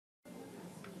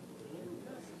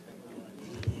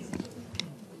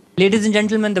Ladies and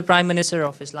gentlemen, the Prime Minister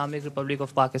of Islamic Republic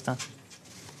of Pakistan.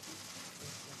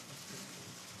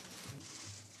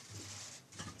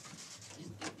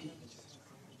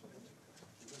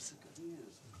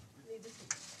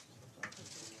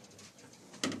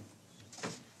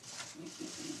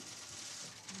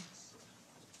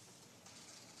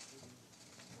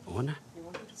 On?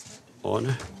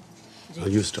 On? Oh,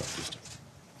 you start.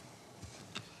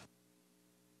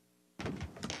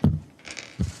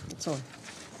 So,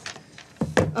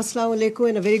 Assalamu alaikum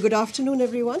and a very good afternoon,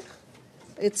 everyone.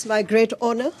 It's my great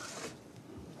honor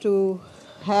to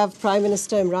have Prime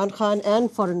Minister Imran Khan and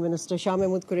Foreign Minister Shah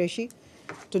Mahmood Qureshi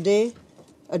today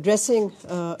addressing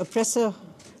a presser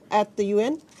at the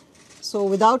UN. So,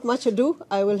 without much ado,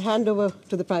 I will hand over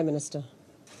to the Prime Minister.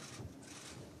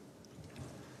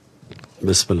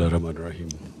 Bismillah ar-Rahman ar-Rahim.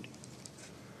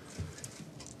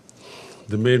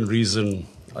 The main reason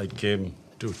I came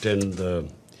to attend the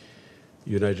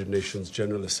United Nations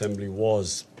General Assembly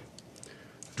was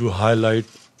to highlight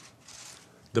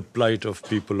the plight of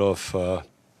people of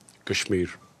Kashmir.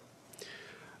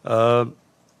 There are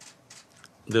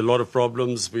a lot of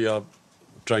problems. We are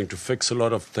trying to fix a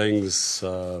lot of things.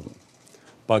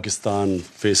 Pakistan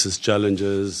faces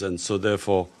challenges, and so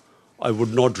therefore I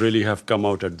would not really have come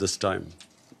out at this time.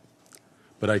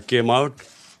 But I came out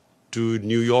to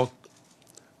New York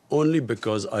only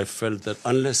because I felt that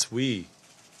unless we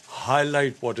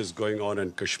highlight what is going on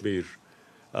in Kashmir,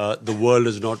 the world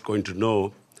is not going to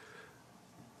know.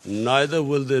 Neither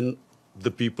will the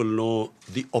people know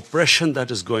the oppression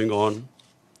that is going on,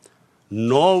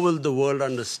 nor will the world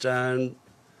understand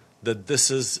that this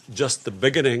is just the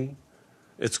beginning.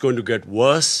 It's going to get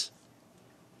worse.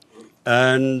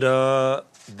 And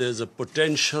there's a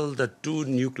potential that two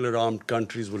nuclear-armed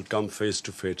countries will come face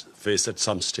to face at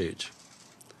some stage.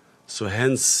 So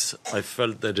hence, I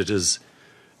felt that it is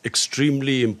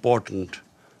extremely important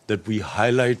that we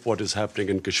highlight what is happening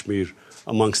in Kashmir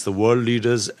amongst the world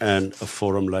leaders and a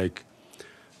forum like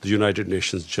the United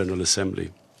Nations General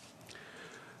Assembly.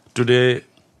 Today,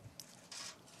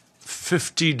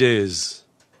 50 days,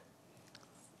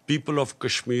 people of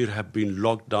Kashmir have been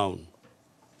locked down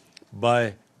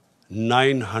by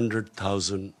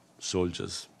 900,000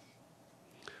 soldiers.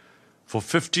 For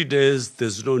 50 days,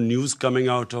 there's no news coming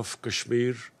out of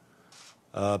Kashmir.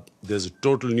 There's a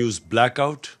total news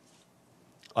blackout.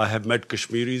 I have met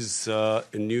Kashmiris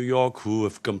in New York who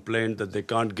have complained that they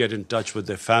can't get in touch with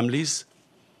their families.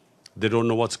 They don't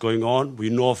know what's going on. We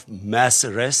know of mass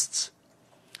arrests.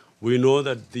 We know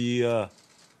that the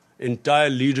entire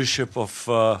leadership of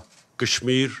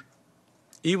Kashmir,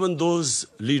 even those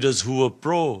leaders who were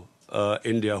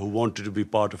pro-India, who wanted to be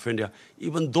part of India,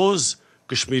 even those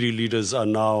Kashmiri leaders are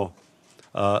now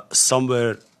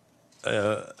somewhere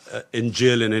in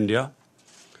jail in India.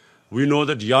 We know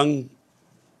that young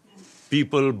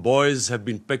people, boys, have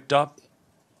been picked up.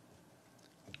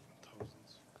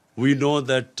 We know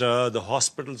that the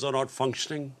hospitals are not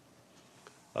functioning.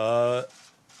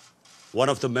 One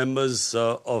of the members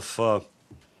who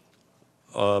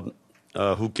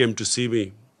came to see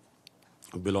me,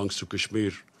 who belongs to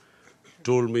Kashmir,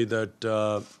 told me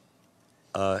that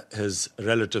his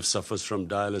relative suffers from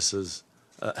dialysis,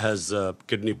 has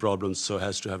kidney problems, so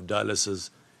has to have dialysis,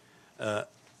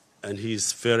 and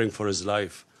he's fearing for his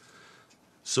life.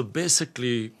 So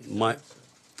basically,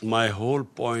 my whole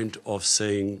point of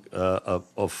saying,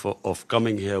 of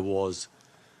coming here was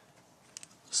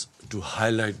to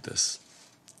highlight this.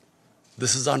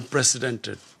 This is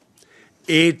unprecedented.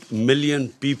 8 million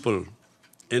people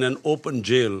in an open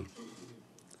jail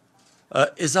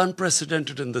is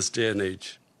unprecedented in this day and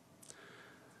age.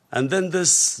 And then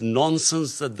this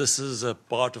nonsense that this is a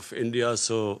part of India,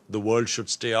 so the world should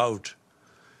stay out.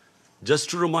 Just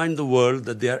to remind the world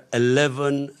that there are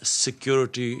 11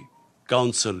 Security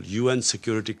Council, UN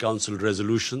Security Council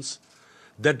resolutions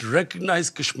that recognize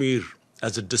Kashmir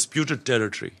as a disputed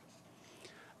territory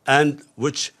and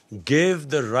which gave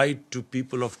the right to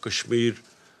people of Kashmir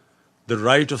the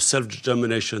right of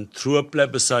self-determination through a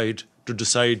plebiscite to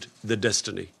decide their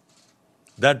destiny.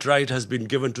 That right has been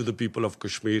given to the people of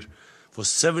Kashmir. For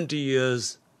 70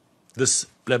 years, this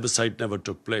plebiscite never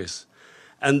took place.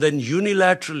 And then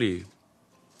unilaterally,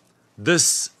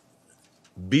 this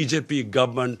BJP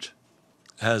government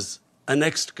has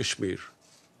annexed Kashmir.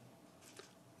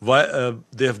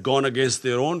 They have gone against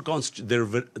their own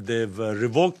constitution. They've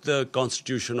revoked the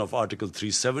constitution of Article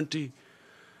 370.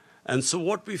 And so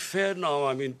what we fear now,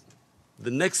 I mean,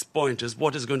 the next point is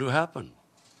what is going to happen.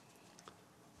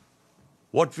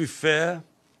 What we fear,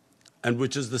 and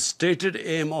which is the stated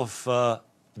aim of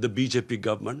the BJP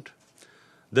government,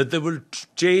 that they will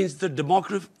change the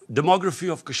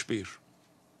demography of Kashmir.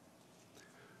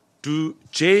 To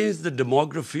change the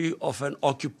demography of an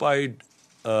occupied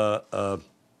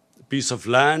piece of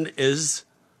land is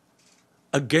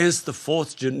against the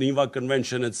Fourth Geneva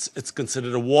Convention. It's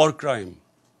considered a war crime.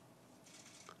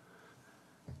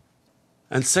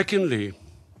 And secondly,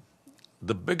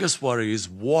 the biggest worry is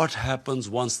what happens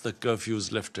once the curfew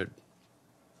is lifted.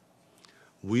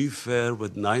 We fear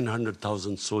with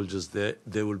 900,000 soldiers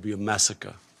there will be a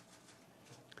massacre.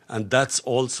 And that's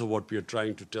also what we are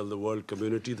trying to tell the world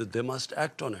community, that they must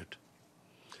act on it.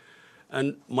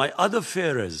 And my other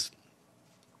fear is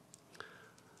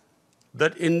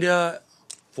that India,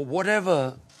 for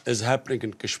whatever is happening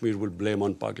in Kashmir, will blame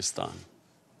on Pakistan.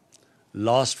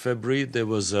 Last February, there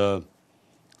was a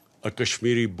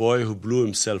Kashmiri boy who blew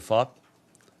himself up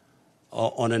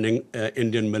on an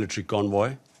Indian military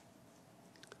convoy.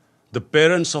 The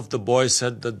parents of the boy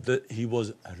said that he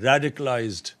was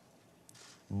radicalized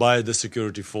by the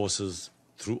security forces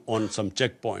on some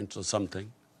checkpoints or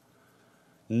something.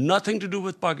 Nothing to do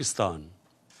with Pakistan.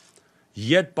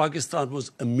 Yet Pakistan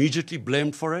was immediately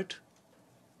blamed for it.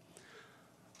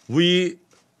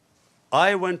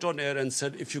 I went on air and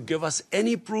said, if you give us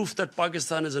any proof that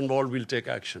Pakistan is involved, we'll take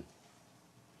action.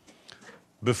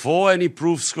 Before any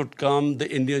proofs could come, the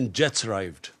Indian jets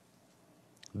arrived.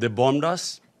 They bombed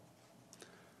us.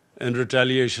 In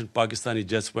retaliation, Pakistani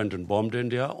jets went and bombed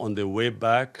India. On their way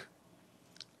back,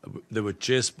 they were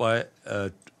chased by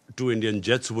 2 Indian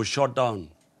jets who were shot down.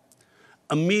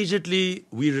 Immediately,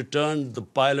 we returned the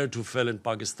pilot who fell in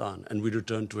Pakistan, and we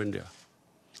returned to India.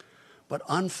 But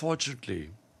unfortunately,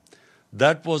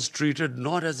 that was treated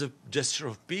not as a gesture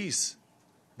of peace,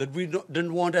 that we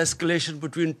didn't want escalation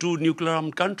between 2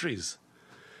 nuclear-armed countries.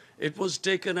 It was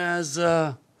taken as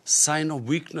a sign of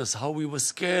weakness, how we were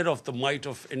scared of the might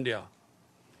of India.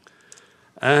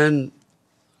 And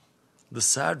the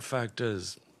sad fact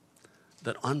is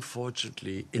that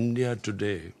unfortunately, India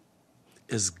today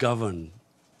is governed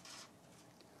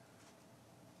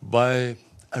by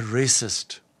a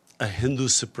racist, a Hindu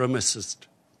supremacist,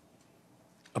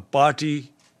 a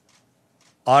party,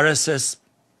 RSS,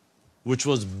 which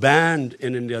was banned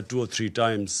in India 2 or 3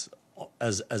 times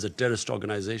as a terrorist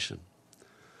organization.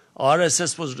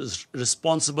 RSS was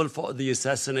responsible for the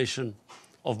assassination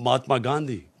of Mahatma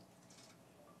Gandhi.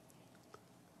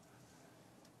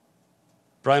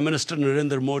 Prime Minister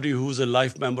Narendra Modi, who is a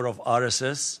life member of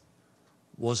RSS,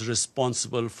 was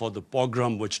responsible for the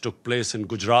pogrom which took place in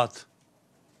Gujarat,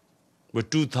 where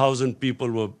 2,000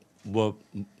 people were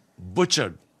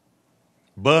butchered,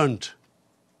 burnt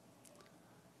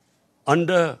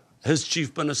under his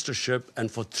chief ministership,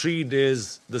 and for 3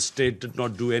 days the state did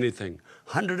not do anything.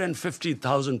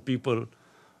 150,000 people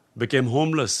became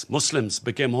homeless, Muslims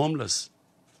became homeless.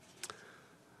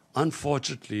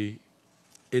 Unfortunately,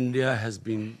 India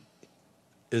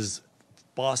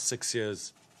past 6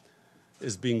 years,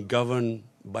 is being governed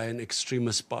by an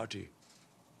extremist party.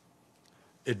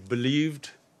 It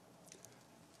believed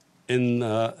in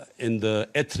the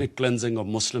ethnic cleansing of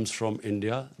Muslims from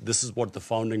India. This is what the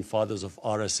founding fathers of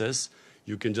RSS,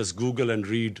 you can just Google and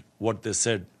read what they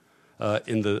said,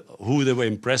 who they were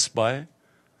impressed by.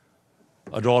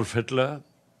 Adolf Hitler,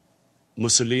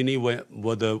 Mussolini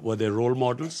were their role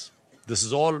models. This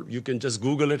is all, you can just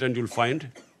Google it and you'll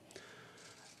find.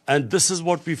 And this is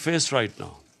what we face right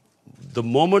now. The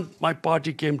moment my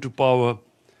party came to power,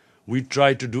 we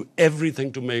tried to do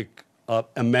everything to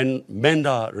mend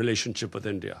our relationship with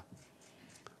India.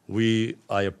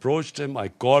 I approached him, I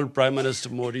called Prime Minister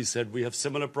Modi, said we have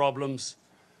similar problems.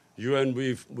 You and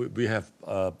we have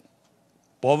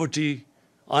poverty,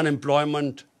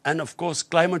 unemployment, and of course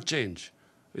climate change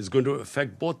is going to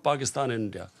affect both Pakistan and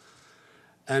India.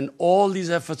 And all these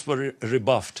efforts were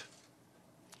rebuffed.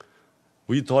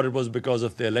 We thought it was because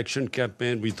of the election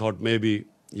campaign. We thought maybe,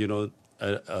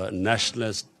 a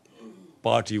nationalist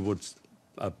party would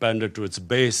pander to its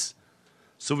base.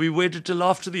 So we waited till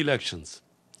after the elections.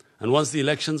 And once the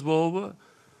elections were over,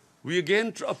 we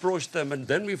again approached them, and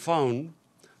then we found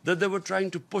that they were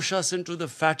trying to push us into the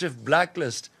FATF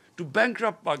blacklist to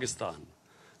bankrupt Pakistan.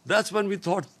 That's when we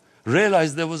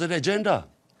realized there was an agenda.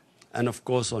 And of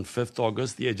course, on 5th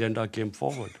August, the agenda came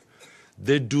forward.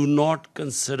 They do not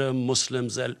consider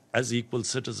Muslims as equal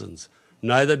citizens.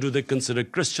 Neither do they consider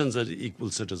Christians as equal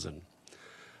citizens.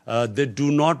 They do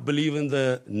not believe in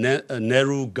the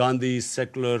Nehru-Gandhi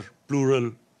secular,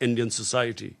 plural Indian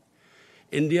society.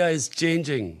 India is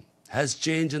changing, has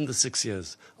changed in the 6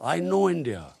 years. I know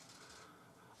India.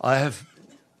 I have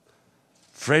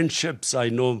friendships. I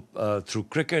know through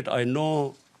cricket. I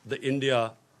know the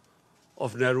India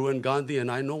of Nehru and Gandhi,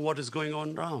 and I know what is going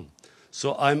on now.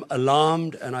 So I'm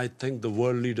alarmed, and I think the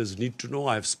world leaders need to know.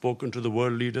 I've spoken to the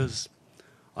world leaders.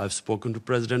 I've spoken to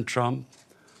President Trump.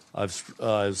 I've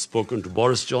spoken to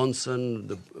Boris Johnson,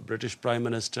 the British Prime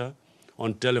Minister.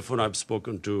 On telephone, I've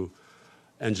spoken to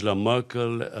Angela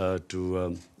Merkel,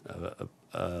 to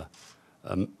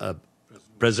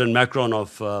President Macron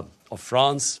of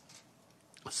France.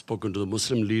 I've spoken to the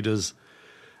Muslim leaders.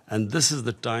 And this is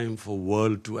the time for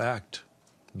world to act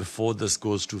before this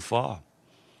goes too far.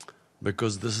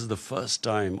 Because this is the first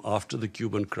time after the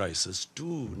Cuban crisis,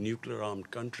 two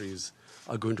nuclear-armed countries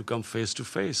are going to come face to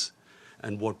face.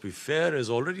 And what we fear is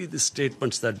already the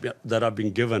statements that are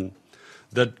being given,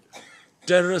 that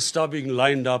terrorists are being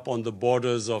lined up on the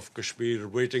borders of Kashmir,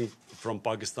 waiting from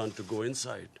Pakistan to go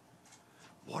inside.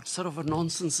 What sort of a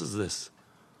nonsense is this?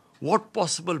 What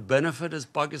possible benefit is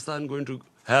Pakistan going to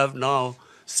have now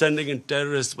sending in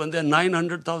terrorists when there are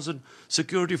 900,000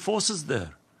 security forces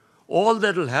there? All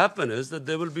that will happen is that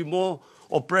there will be more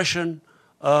oppression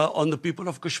on the people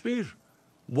of Kashmir.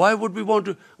 Why would we want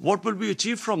to? What will we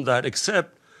achieve from that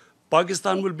except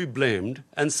Pakistan will be blamed,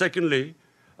 and secondly,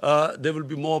 there will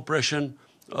be more oppression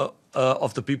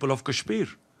of the people of Kashmir.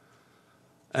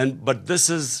 But this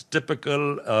is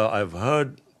typical. I've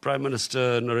heard Prime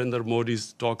Minister Narendra Modi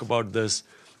talk about this,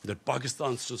 that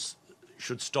Pakistan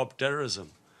should stop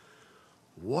terrorism.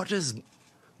 What is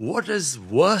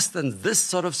worse than this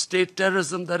sort of state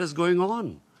terrorism that is going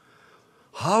on?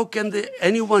 How can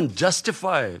anyone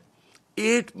justify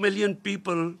 8 million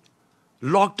people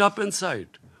locked up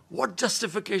inside? What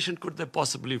justification could there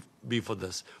possibly be for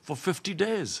this? For 50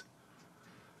 days?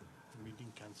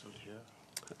 Meeting cancelled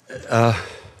here.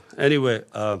 Anyway,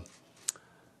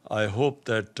 I hope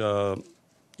that,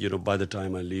 by the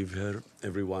time I leave here,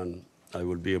 I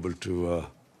will be able to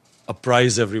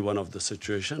apprise everyone of the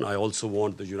situation. I also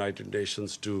want the United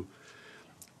Nations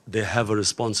they have a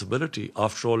responsibility.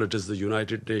 After all, it is the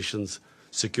United Nations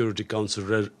Security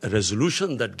Council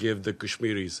resolution that gave the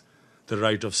Kashmiris the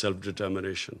right of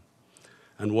self-determination.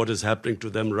 And what is happening to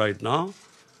them right now,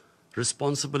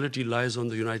 responsibility lies on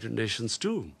the United Nations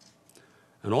too.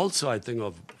 And also, I think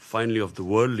finally of the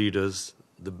world leaders,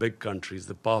 the big countries,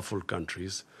 the powerful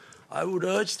countries, I would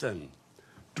urge them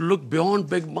to look beyond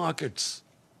big markets.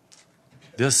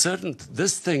 There's certain,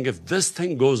 if this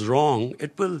thing goes wrong,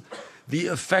 the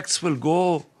effects will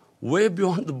go way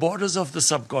beyond the borders of the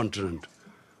subcontinent.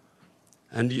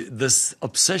 And this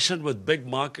obsession with big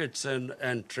markets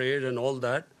and trade and all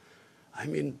that,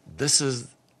 this is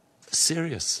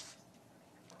serious.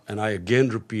 And I again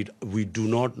repeat, we do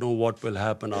not know what will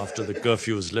happen after the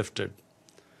curfew is lifted.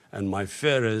 And my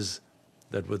fear is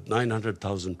that with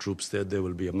 900,000 troops there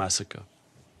will be a massacre.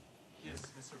 Yes,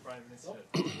 Mr. Prime Minister.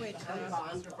 Wait,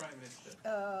 Mr. Prime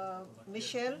Minister.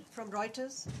 Michelle from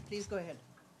Reuters, please go ahead.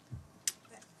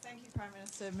 Thank you, Prime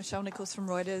Minister. Michelle Nichols from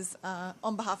Reuters.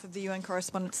 On behalf of the UN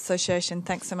Correspondents Association,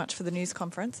 thanks so much for the news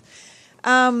conference.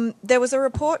 There was a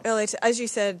report earlier, as you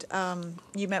said,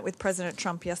 you met with President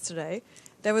Trump yesterday.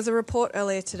 There was a report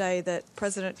earlier today that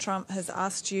President Trump has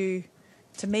asked you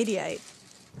to mediate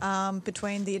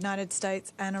between the United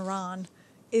States and Iran.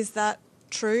 Is that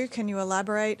true? Can you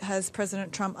elaborate? Has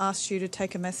President Trump asked you to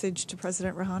take a message to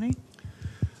President Rouhani?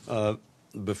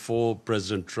 Before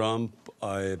President Trump,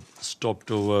 I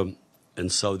stopped over in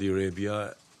Saudi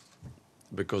Arabia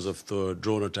because of the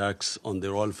drone attacks on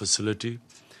their oil facility.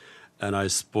 And I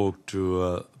spoke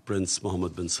to Prince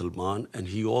Mohammed bin Salman, and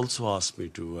he also asked me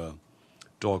to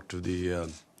talk to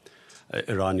the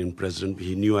Iranian president.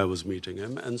 He knew I was meeting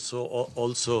him. And so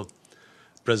also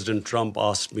President Trump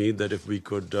asked me that if we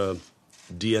could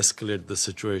de-escalate the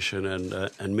situation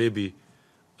and maybe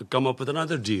come up with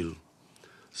another deal.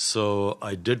 So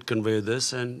I did convey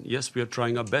this, and yes, we are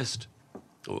trying our best.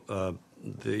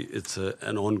 It's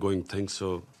an ongoing thing,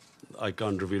 so I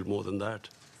can't reveal more than that.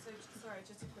 So, sorry,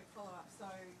 just a quick follow-up. So,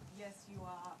 yes, you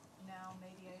are now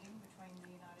mediating between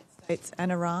the United States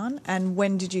and Iran. And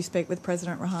when did you speak with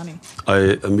President Rouhani?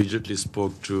 I immediately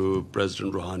spoke to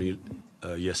President Rouhani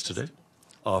yesterday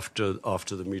after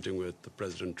the meeting with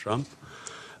President Trump.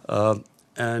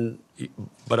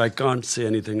 But I can't say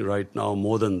anything right now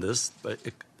more than this,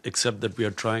 except that we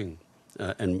are trying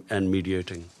and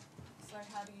mediating. So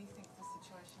how do you think the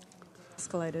situation can be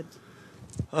escalated?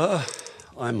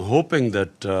 I'm hoping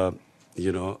that,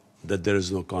 that there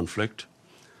is no conflict.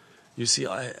 You see,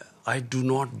 I do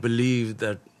not believe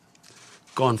that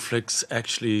conflicts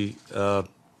actually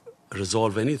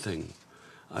resolve anything.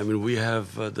 We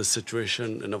have the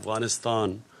situation in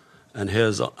Afghanistan, and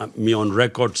here's me on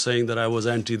record saying that I was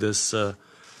anti this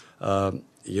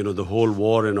the whole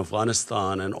war in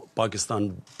Afghanistan and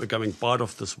Pakistan becoming part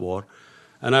of this war.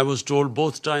 And I was told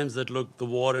both times that, look, the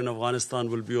war in Afghanistan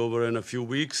will be over in a few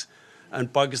weeks,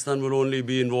 and Pakistan will only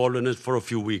be involved in it for a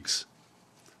few weeks.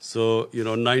 So,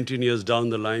 19 years down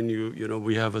the line,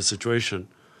 we have a situation.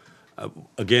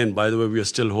 Again, by the way, we are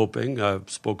still hoping. I've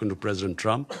spoken to President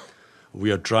Trump.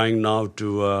 We are trying now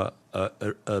to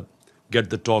get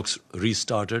the talks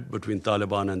restarted between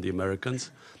Taliban and the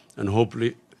Americans. And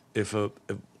hopefully, if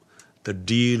the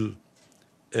deal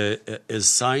is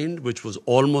signed, which was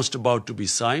almost about to be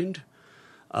signed,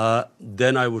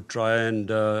 then I would try and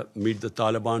meet the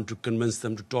Taliban to convince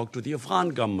them to talk to the Afghan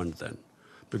government then.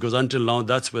 Because until now,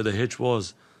 that's where the hitch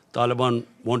was. Taliban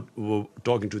were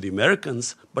talking to the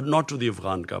Americans, but not to the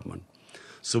Afghan government.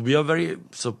 So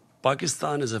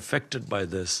Pakistan is affected by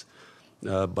this,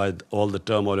 by all the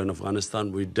turmoil in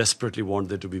Afghanistan. We desperately want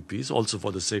there to be peace, also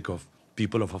for the sake of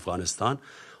people of Afghanistan.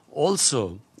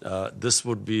 Also, this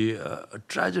would be a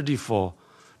tragedy for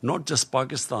not just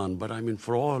Pakistan, but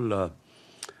for all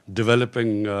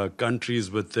developing countries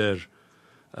with their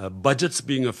budgets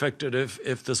being affected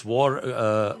if this war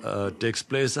takes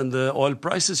place and the oil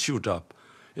prices shoot up.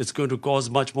 It's going to cause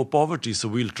much more poverty, so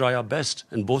we'll try our best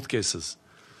in both cases.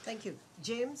 Thank you.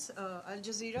 James, Al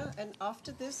Jazeera, and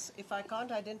after this, if I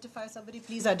can't identify somebody,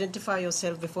 please identify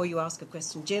yourself before you ask a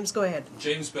question. James, go ahead.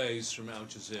 James Bays from Al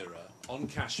Jazeera. On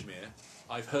Kashmir,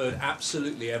 I've heard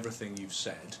absolutely everything you've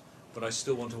said, but I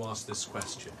still want to ask this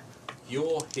question.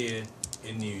 You're here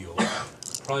in New York.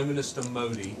 Prime Minister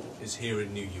Modi is here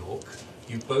in New York.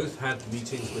 You both had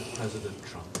meetings with President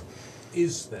Trump.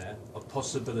 Is there a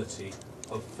possibility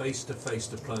of face-to-face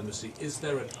diplomacy? Is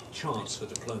there a chance for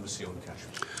diplomacy on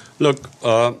Kashmir? Look,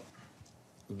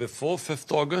 before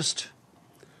 5th August,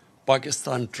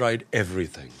 Pakistan tried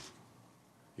everything.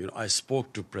 I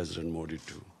spoke to President Modi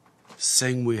too,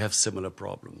 saying we have similar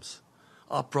problems.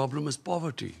 Our problem is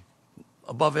poverty,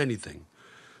 above anything.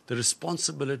 The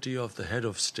responsibility of the head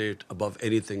of state above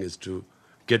anything is to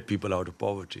get people out of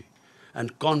poverty.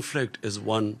 And conflict is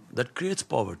one that creates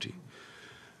poverty.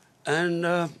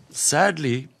 And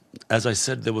sadly, as I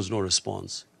said, there was no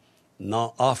response.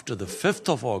 Now, after the 5th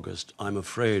of August, I'm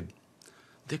afraid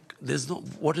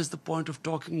what is the point of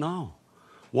talking now?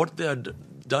 What they had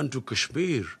done to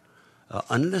Kashmir,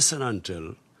 unless and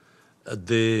until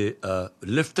they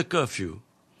lift the curfew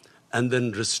and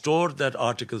then restore that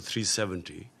Article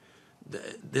 370,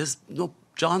 there's no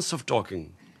chance of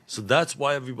talking. So that's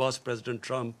why we've asked President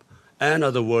Trump and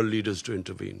other world leaders to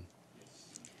intervene.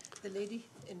 The lady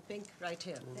in pink right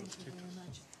here. Thank you very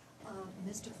much.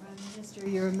 Mr. Prime Minister,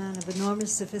 you're a man of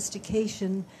enormous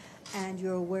sophistication, and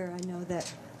you're aware, I know,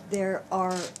 that there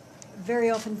are very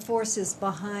often forces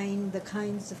behind the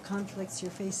kinds of conflicts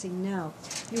you're facing now.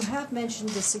 You have mentioned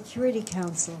the Security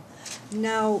Council.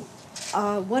 Now,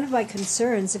 one of my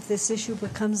concerns, if this issue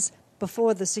becomes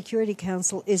before the Security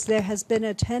Council, is there has been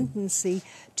a tendency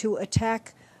to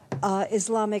attack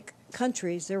Islamic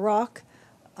countries, Iraq,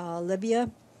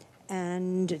 Libya,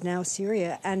 and now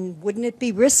Syria. And wouldn't it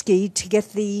be risky to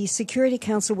get the Security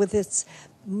Council, with its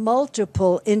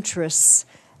multiple interests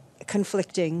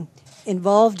conflicting,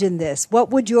 involved in this? What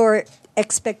would your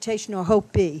expectation or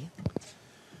hope be?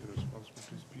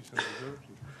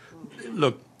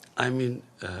 Look,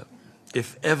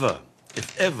 if ever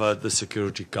the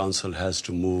Security Council has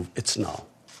to move, it's now.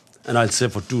 And I'll say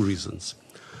for two reasons.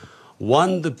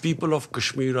 One, the people of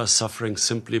Kashmir are suffering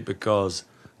simply because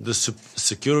the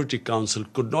Security Council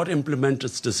could not implement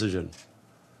its decision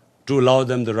to allow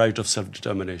them the right of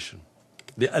self-determination.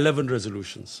 The 11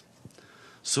 resolutions.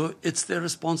 So it's their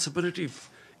responsibility.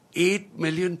 8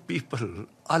 million people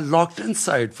are locked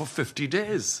inside for 50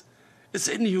 days. It's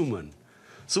inhuman.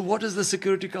 So what is the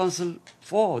Security Council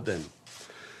for then?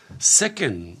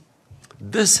 Second,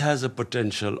 this has a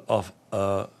potential of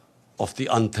the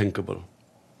unthinkable.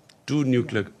 2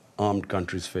 nuclear-armed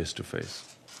countries face to face.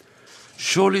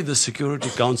 Surely the Security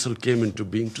Council came into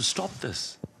being to stop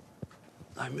this.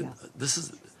 This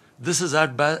is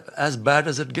as bad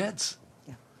as it gets.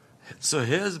 Yeah. So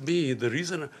here's me. The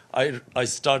reason I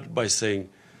started by saying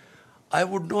I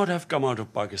would not have come out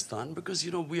of Pakistan because,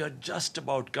 we are just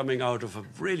about coming out of a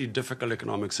really difficult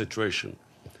economic situation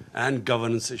and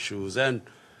governance issues and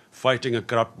fighting a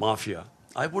corrupt mafia.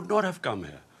 I would not have come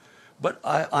here. But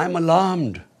I'm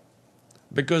alarmed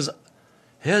because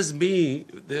here's me.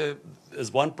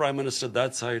 There's one prime minister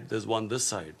that side, there's one this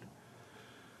side.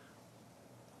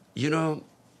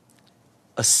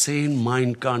 A sane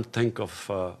mind can't think of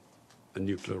a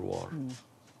nuclear war.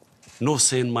 No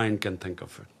sane mind can think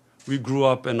of it. We grew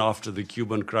up after the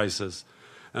Cuban crisis,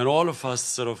 and all of us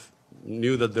sort of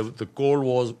knew that the Cold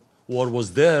War war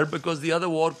was there because the other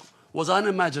war was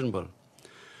unimaginable.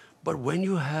 But when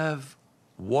you have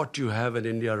what you have in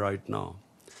India right now,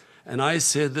 and I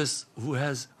say this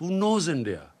who knows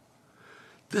India,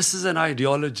 this is an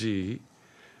ideology,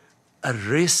 a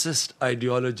racist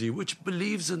ideology, which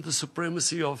believes in the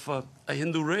supremacy of a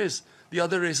Hindu race. The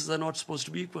other races are not supposed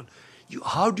to be equal.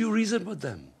 How do you reason with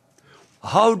them?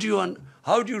 How do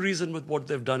you reason with what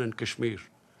they've done in Kashmir?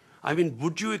 I mean,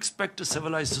 would you expect a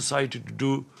civilized society to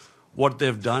do what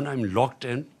they've done? I'm locked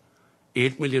in,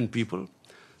 8 million people.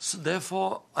 So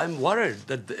therefore, I'm worried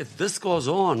that if this goes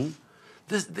on,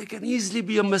 there can easily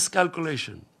be a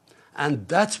miscalculation. And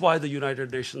that's why the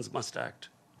United Nations must act.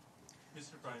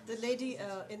 Mr. Prime The lady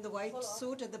in the white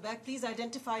suit at the back, please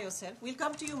identify yourself. We'll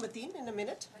come to you, Mateen, in a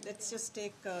minute. Let's just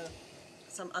take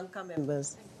some Anka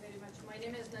members. Thank you very much. My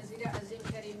name is Nazira Azim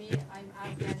Karimi. I'm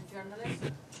Afghan journalist.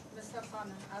 Mr.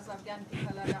 Khan, as Afghan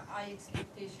people are a high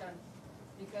expectation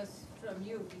because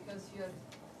you're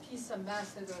peace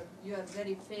ambassador, you are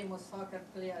very famous soccer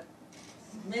player.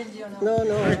 No,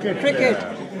 cricket.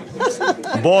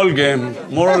 Ball game,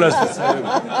 more or less the same.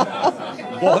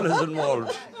 Ball is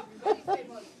involved. Very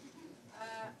famous.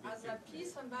 As a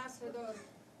peace ambassador,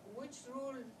 which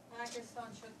role Pakistan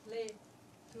should play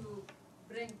to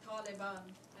bring Taliban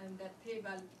and the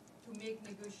table to make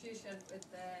negotiation with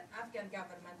the Afghan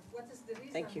government? What is the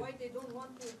reason why they don't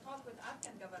want to talk with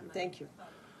Afghan government? Thank you.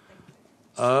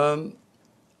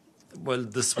 Well,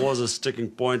 this was a sticking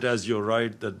point, as you're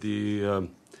right, that the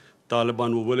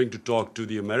Taliban were willing to talk to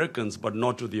the Americans, but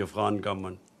not to the Afghan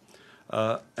government.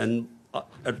 And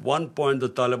at one point, the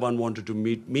Taliban wanted to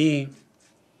meet me,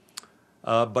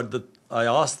 but I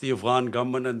asked the Afghan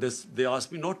government, and they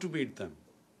asked me not to meet them.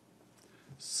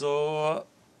 So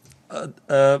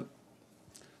the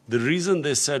reason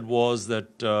they said was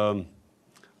that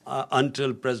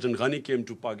until President Ghani came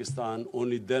to Pakistan,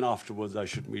 only then afterwards I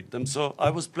should meet them. So I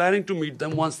was planning to meet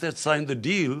them once they had signed the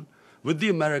deal with the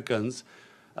Americans,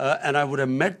 and I would have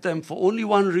met them for only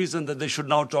one reason, that they should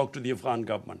now talk to the Afghan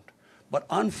government. But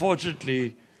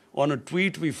unfortunately, on a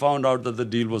tweet, we found out that the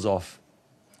deal was off.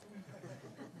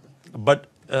 But,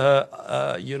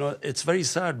 it's very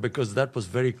sad because that was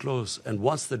very close. And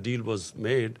once the deal was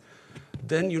made,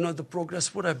 then, the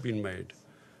progress would have been made.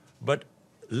 But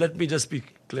let me just be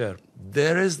clear.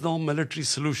 There is no military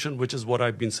solution, which is what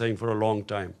I've been saying for a long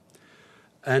time.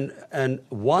 And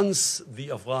once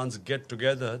the Afghans get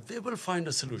together, they will find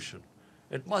a solution.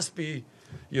 It must be,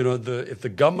 if the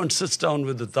government sits down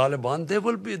with the Taliban,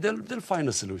 they'll find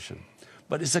a solution.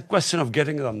 But it's a question of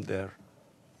getting them there.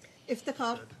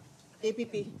 Iftikhar,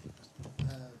 APP. Thank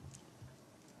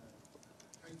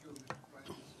you, Mr. Prime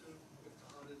Minister.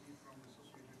 Iftikhar Ali from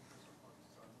Associated Press of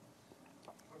Pakistan.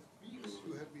 For weeks,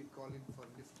 you have been calling for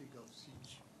lifting of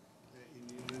siege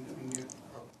in Indian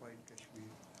occupied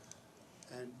Kashmir.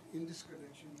 And in this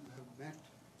connection, you have met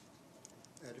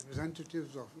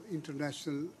representatives of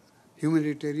international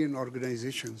humanitarian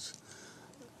organizations.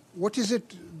 What is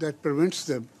it that prevents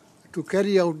them to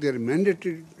carry out their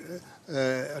mandated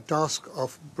task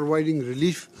of providing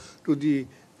relief to the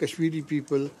Kashmiri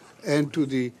people and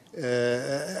to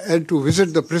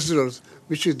visit the prisoners,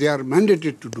 which they are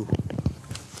mandated to do?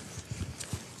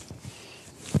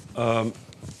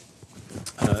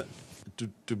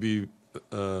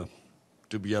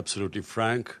 To be absolutely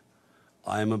frank,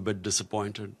 I am a bit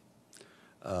disappointed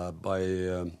by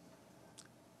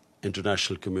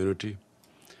international community.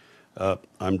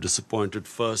 I'm disappointed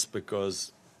first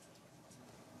because,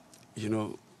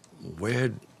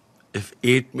 if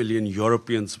 8 million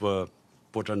Europeans were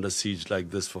put under siege like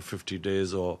this for 50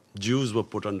 days, or Jews were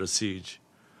put under siege,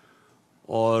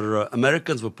 or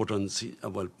Americans were put on siege,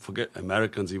 well, forget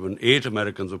Americans, even 8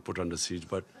 Americans were put under siege,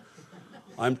 but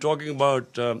I'm talking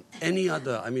about any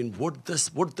other. I mean, would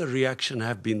the reaction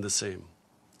have been the same?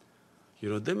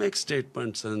 They make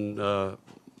statements, and there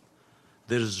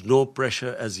is no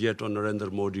pressure as yet on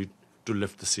Narendra Modi to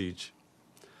lift the siege.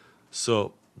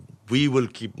 So we will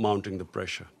keep mounting the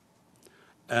pressure.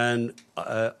 And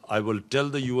I will tell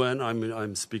the UN,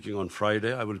 I'm speaking on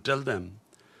Friday, I will tell them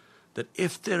that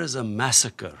if there is a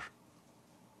massacre,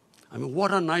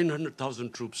 what are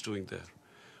 900,000 troops doing there?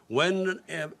 When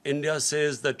India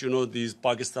says that,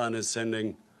 Pakistan is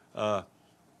sending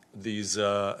these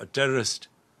terrorists,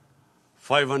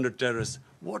 500 terrorists,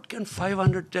 what can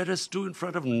 500 terrorists do in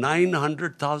front of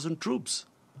 900,000 troops?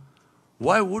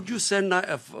 Why would you send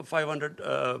 500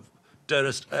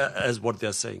 terrorists as what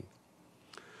they're saying?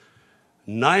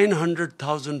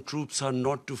 900,000 troops are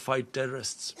not to fight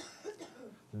terrorists.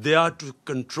 They are to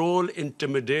control,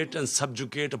 intimidate, and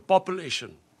subjugate a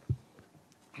population.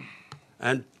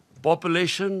 And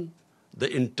population the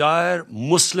entire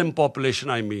Muslim population,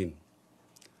 I mean.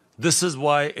 This is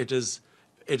why it is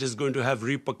going to have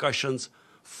repercussions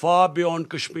far beyond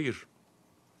Kashmir.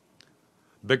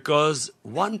 Because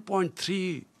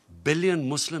 1.3 billion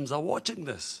Muslims are watching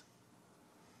this.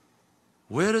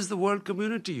 Where is the world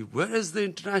community? Where is the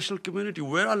international community?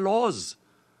 Where are laws?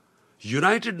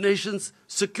 United Nations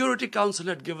Security Council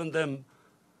had given them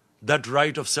that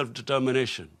right of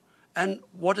self-determination. And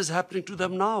what is happening to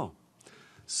them now?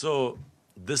 So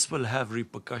this will have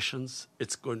repercussions.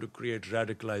 It's going to create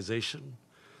radicalization.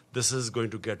 This is going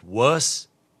to get worse.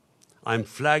 I'm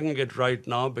flagging it right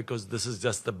now because this is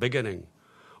just the beginning.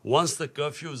 Once the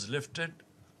curfew is lifted,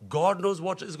 God knows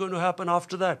what is going to happen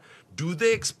after that. Do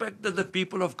they expect that the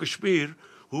people of Kashmir,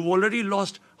 who've already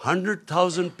lost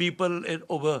 100,000 people in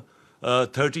over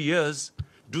 30 years,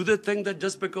 do they think that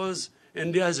just because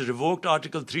India has revoked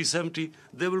Article 370,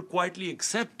 they will quietly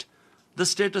accept the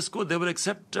status quo? They will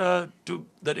accept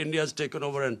that India has taken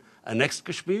over and annexed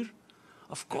Kashmir?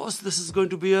 Of course, this is going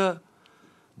to be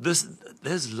there's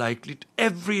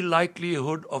every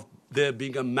likelihood of there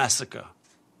being a massacre.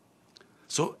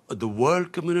 So the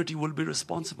world community will be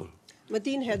responsible.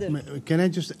 Mateen Haider. Can I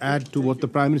just add to what the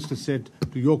Prime Minister said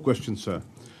to your question, sir?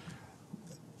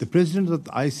 The President of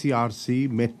the ICRC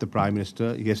met the Prime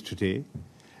Minister yesterday,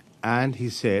 and he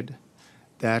said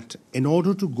that in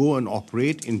order to go and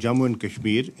operate in Jammu and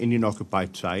Kashmir, Indian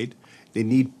occupied side, they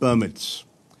need permits.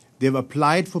 They've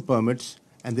applied for permits,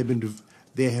 and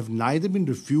they have neither been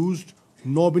refused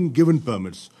nor been given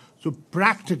permits. So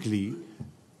practically,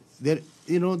 they're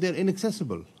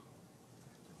inaccessible.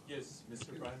 Yes,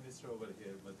 Mr. Prime Minister over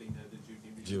here, Mateen Haider,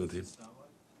 Ji.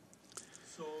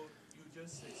 So you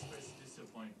just expressed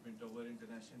disappointment over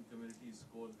international community's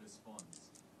cold response.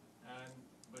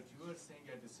 But you are saying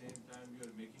at the same time you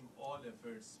are making all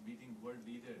efforts, meeting world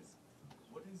leaders.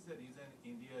 What is the reason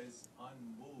India is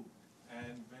unmoved?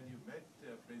 And when you met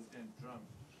President Trump,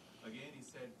 again he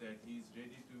said that he is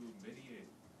ready to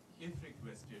mediate if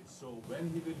requested. So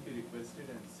when he will be requested,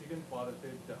 and second part of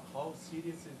it, how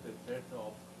serious is the threat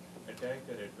of attack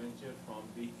or adventure from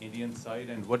the Indian side,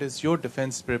 and what is your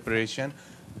defense preparation?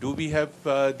 Do we have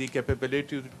the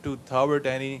capability to thwart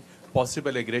any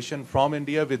possible aggression from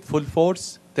India with full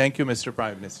force? Thank you, Mr.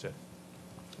 Prime Minister.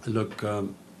 Look,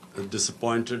 I'm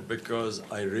disappointed because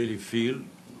I really feel,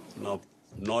 now,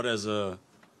 not as a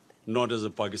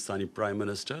Pakistani Prime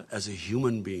Minister, as a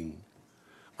human being,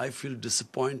 I feel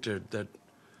disappointed that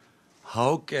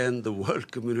how can the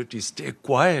world community stay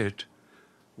quiet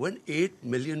when 8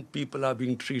 million people are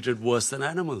being treated worse than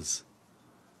animals?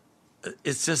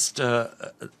 It's just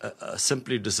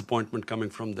simply disappointment coming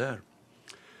from there.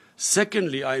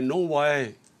 Secondly, I know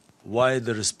why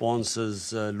the response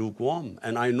is lukewarm,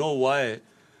 and I know why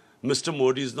Mr.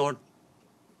 Modi is not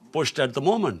pushed at the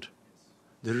moment.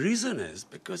 The reason is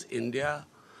because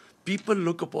people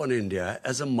look upon India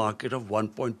as a market of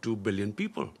 1.2 billion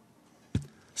people.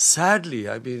 Sadly,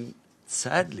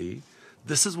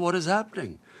 this is what is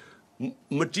happening.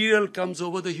 Material comes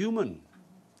over the human.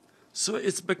 So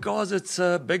it's because it's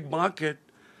a big market.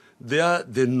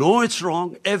 They know it's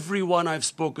wrong. Everyone I've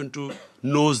spoken to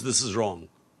knows this is wrong.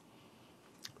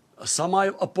 Some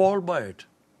are appalled by it.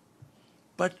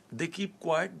 But they keep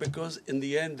quiet because in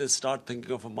the end they start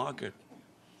thinking of a market.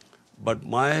 But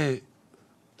my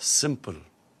simple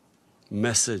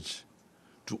message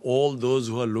to all those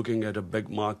who are looking at a big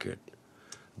market,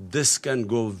 this can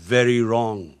go very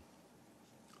wrong.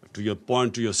 To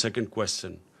your second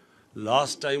question,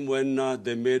 last time when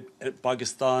they made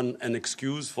Pakistan an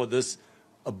excuse for this,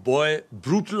 a boy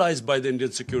brutalized by the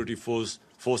Indian security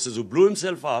forces who blew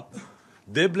himself up,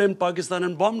 they blamed Pakistan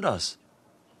and bombed us.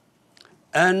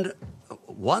 And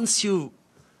once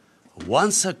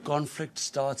a conflict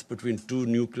starts between two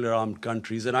nuclear-armed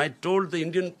countries, and I told the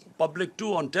Indian public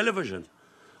too on television,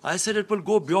 I said it will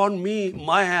go beyond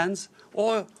my hands,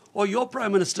 or your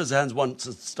Prime Minister's hands once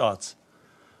it starts.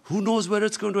 Who knows where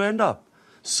it's going to end up?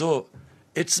 So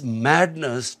it's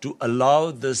madness to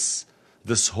allow this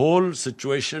whole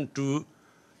situation to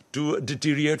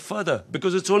deteriorate further,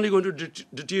 because it's only going to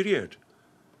deteriorate.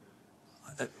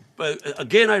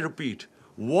 Again, I repeat,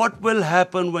 what will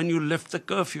happen when you lift the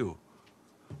curfew?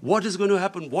 What is going to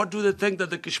happen? What do they think that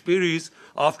the Kashmiris,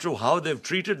 after how they've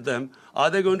treated them,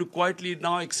 are they going to quietly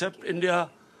now accept India,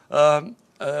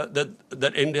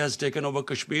 that India has taken over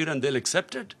Kashmir and they'll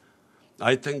accept it?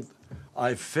 I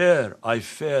fear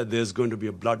there's going to be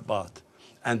a bloodbath.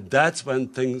 And that's when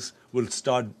things will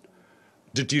start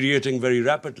deteriorating very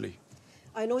rapidly.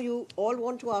 I know you all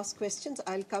want to ask questions.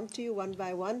 I'll come to you one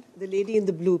by one. The lady in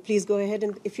the blue, please go ahead,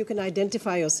 and if you can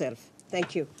identify yourself.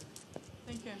 Thank you.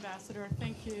 Thank you, Ambassador.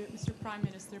 Thank you, Mr. Prime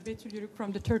Minister. Betül Yürük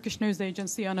from the Turkish news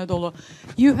agency Anadolu.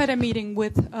 You had a meeting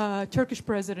with Turkish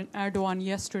President Erdogan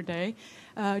yesterday.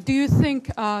 Do you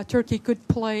think Turkey could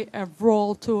play a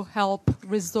role to help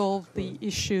resolve the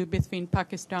issue between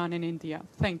Pakistan and India?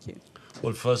 Thank you.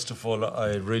 Well, first of all,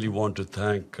 I really want to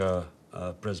thank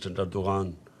President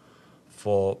Erdogan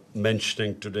for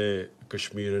mentioning today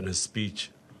Kashmir in his speech.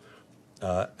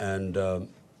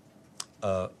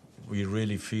 We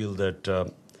really feel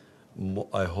that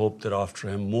I hope that after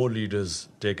him more leaders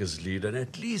take his lead and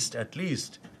at least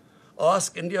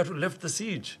ask India to lift the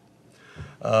siege.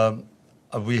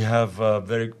 We have a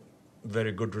very,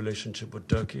 very good relationship with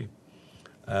Turkey,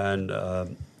 and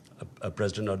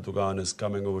President Erdogan is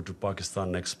coming over to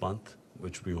Pakistan next month,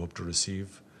 which we hope to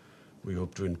receive. We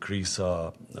hope to increase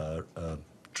our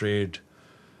trade,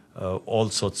 all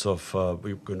sorts of,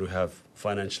 we're going to have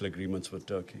financial agreements with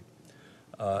Turkey.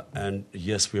 And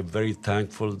yes, we are very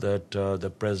thankful that the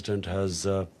President has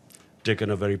taken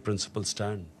a very principled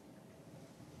stand.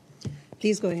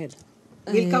 Please go ahead.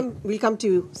 We'll come to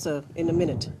you, sir, in a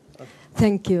minute.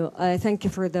 Thank you. Thank you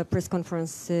for the press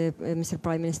conference, Mr.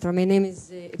 Prime Minister. My name is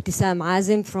Ibtisam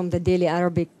Azim from the Daily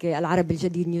Arabic Al-Arab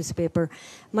Al-Jadid newspaper.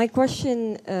 My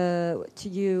question to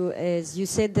you is, you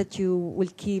said that you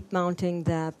will keep mounting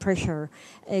the pressure.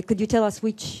 Could you tell us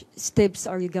which steps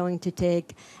are you going to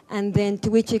take? And then to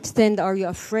which extent are you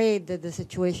afraid that the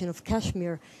situation of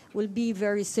Kashmir will be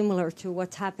very similar to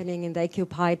what's happening in the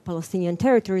occupied Palestinian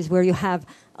territories, where you have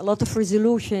a lot of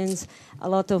resolutions, a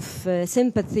lot of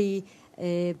sympathy,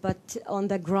 but on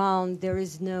the ground there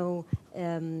is no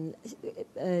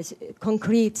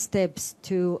concrete steps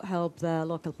to help the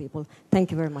local people.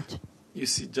 Thank you very much. You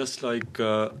see, just like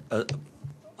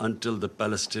until the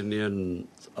Palestinians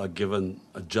are given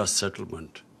a just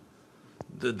settlement,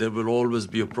 there will always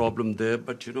be a problem there.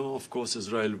 But, you know, of course,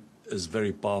 Israel is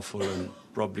very powerful and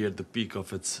probably at the peak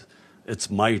of its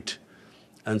might.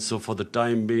 And so for the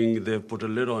time being, they've put a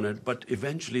lid on it. But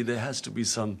eventually there has to be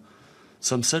some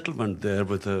settlement there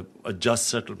with a just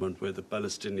settlement where the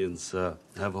Palestinians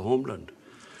have a homeland.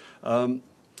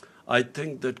 I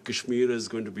think that Kashmir is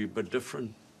going to be a bit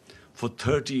different. For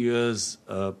 30 years,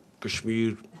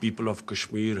 people of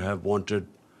Kashmir have wanted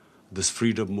this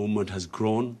freedom movement has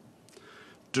grown.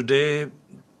 Today,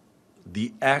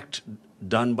 the act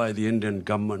done by the Indian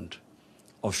government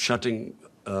of shutting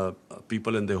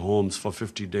people in their homes for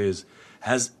 50 days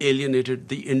has alienated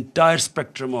the entire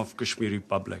spectrum of Kashmiri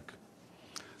public.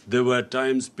 There were at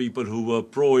times people who were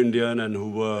pro-Indian and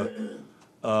who were,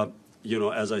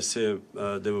 as I say,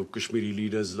 there were Kashmiri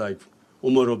leaders like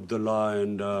Umar Abdullah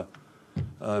and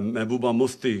Mehbooba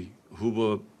Mufti who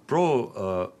were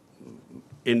pro-India.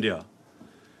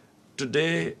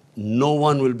 Today, no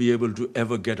one will be able to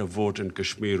ever get a vote in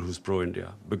Kashmir who's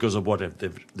pro-India because of what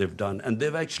they've done. And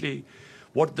they've actually,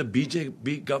 what the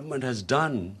BJP government has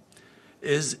done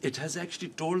is it has actually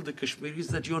told the Kashmiris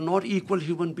that you're not equal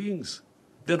human beings.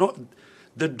 They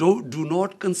do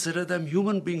not consider them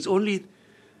human beings. Only,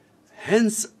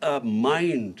 hence a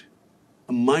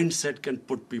mindset can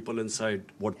put people inside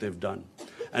what they've done.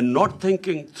 And not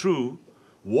thinking through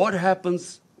what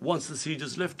happens once the siege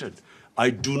is lifted. I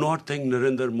do not think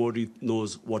Narendra Modi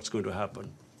knows what's going to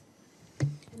happen.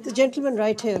 The gentleman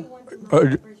right here.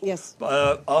 Yes.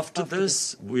 After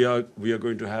this, we are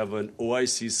going to have an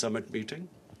OIC summit meeting.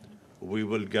 We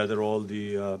will gather all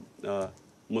the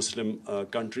Muslim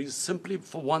countries simply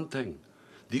for one thing.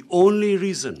 The only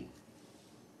reason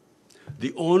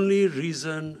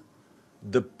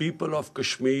the people of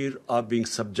Kashmir are being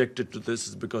subjected to this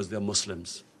is because they are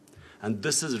Muslims. And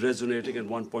this is resonating in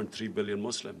 1.3 billion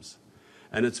Muslims.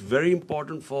 And it's very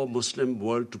important for Muslim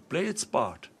world to play its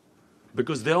part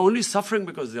because they're only suffering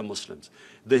because they're Muslims.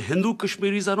 The Hindu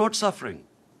Kashmiris are not suffering.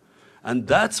 And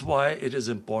that's why it is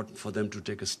important for them to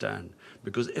take a stand.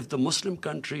 Because if the Muslim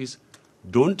countries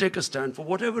don't take a stand for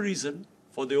whatever reason,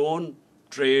 for their own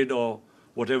trade or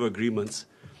whatever agreements,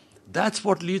 that's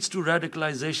what leads to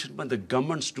radicalization when the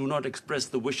governments do not express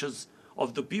the wishes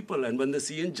of the people and when they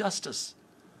see injustice.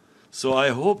 So I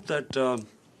hope that,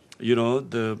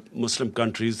 the Muslim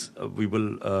countries, we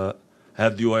will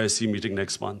have the OIC meeting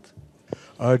next month.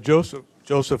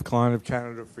 Joseph Klein of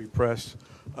Canada Free Press.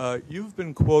 You've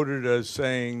been quoted as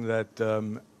saying that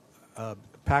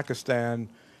Pakistan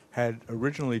had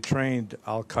originally trained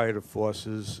al-Qaeda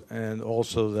forces and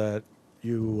also that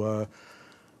you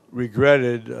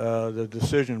regretted the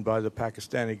decision by the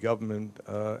Pakistani government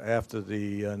after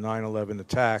the 9/11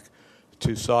 attack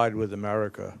to side with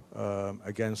America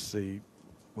against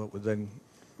what would then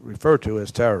refer to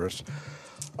as terrorists.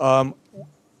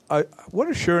 what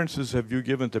assurances have you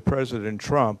given to President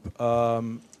Trump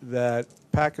that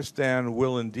Pakistan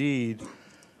will indeed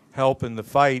help in the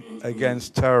fight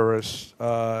against terrorists,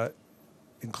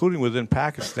 including within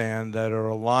Pakistan, that are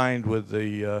aligned with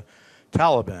the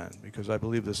Taliban? Because I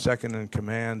believe the second in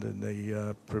command in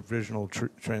the Provisional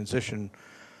Transition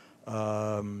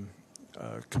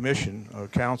Commission or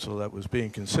Council that was being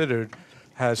considered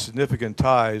has significant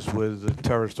ties with the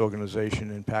terrorist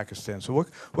organization in Pakistan. So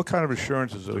what kind of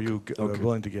assurances are you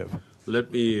willing to give?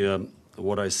 Let me,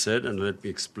 what I said, and let me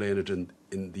explain it in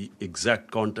the exact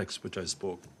context which I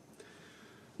spoke.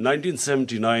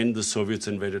 1979, the Soviets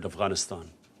invaded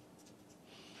Afghanistan.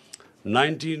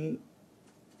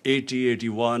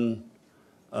 1980-81,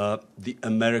 the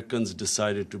Americans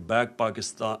decided to back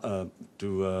Pakistan,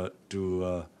 to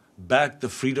back the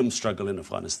freedom struggle in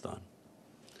Afghanistan.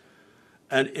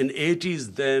 And in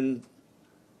 80s, then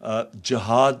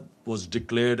jihad was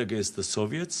declared against the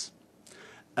Soviets,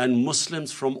 and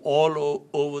Muslims from all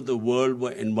over the world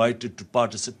were invited to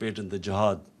participate in the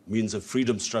jihad, means a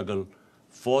freedom struggle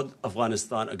for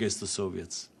Afghanistan against the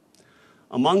Soviets.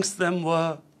 Amongst them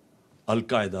were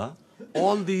Al-Qaeda.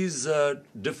 All these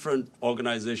different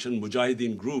organizations,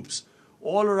 Mujahideen groups,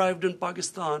 all arrived in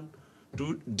Pakistan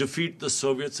to defeat the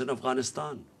Soviets in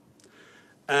Afghanistan.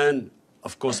 And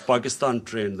of course, Pakistan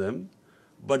trained them,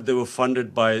 but they were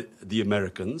funded by the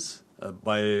Americans,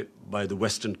 by the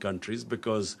Western countries,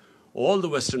 because all the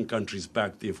Western countries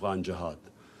backed the Afghan jihad.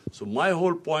 So my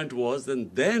whole point was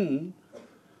that then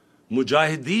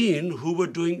Mujahideen, who were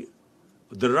doing,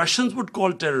 the Russians would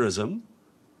call terrorism,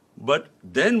 but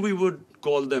then we would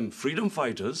call them freedom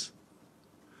fighters.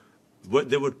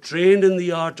 They were trained in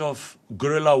the art of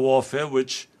guerrilla warfare,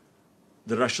 which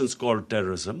the Russians called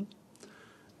terrorism.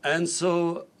 And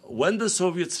so when the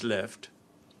Soviets left,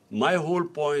 my whole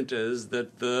point is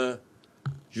that the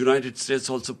United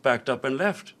States also packed up and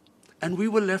left. And we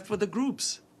were left with the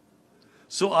groups.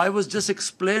 So I was just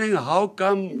explaining how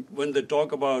come when they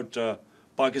talk about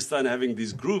Pakistan having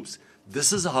these groups,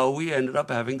 this is how we ended up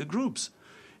having the groups.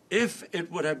 If it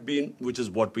would have been, which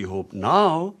is what we hope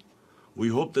now, we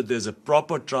hope that there's a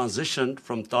proper transition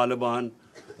from Taliban,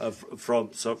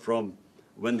 from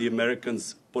when the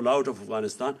Americans pull out of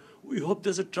Afghanistan, we hope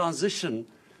there's a transition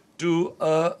to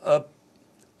a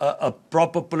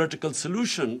proper political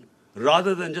solution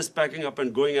rather than just packing up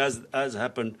and going as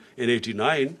happened in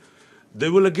 '89.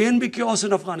 There will again be chaos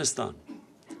in Afghanistan.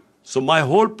 So my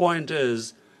whole point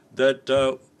is that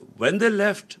when they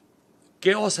left,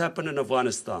 chaos happened in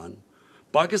Afghanistan.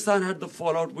 Pakistan had the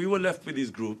fallout. We were left with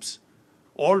these groups,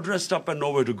 all dressed up and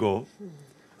nowhere to go.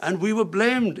 And we were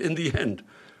blamed in the end.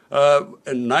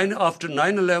 After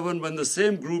 9/11, when the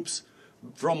same groups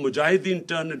from Mujahideen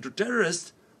turned into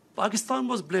terrorists, Pakistan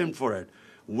was blamed for it.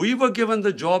 We were given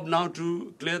the job now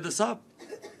to clear this up.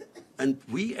 And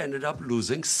we ended up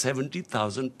losing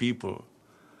 70,000 people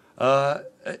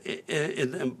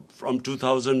from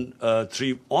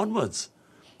 2003 onwards.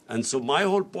 And so my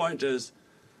whole point is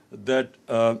that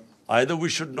either we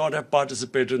should not have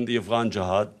participated in the Afghan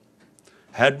jihad.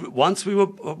 Once we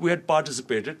had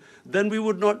participated, then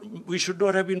we should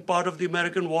not have been part of the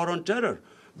American war on terror,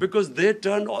 because they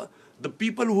turned the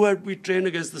people who had been trained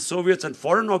against the Soviets and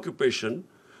foreign occupation.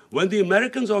 When the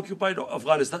Americans occupied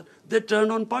Afghanistan, they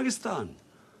turned on Pakistan.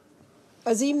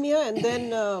 Azim Mia and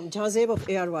then Jazeb of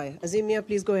ARY. Azim Mia,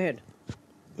 please go ahead.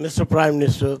 Mr. Prime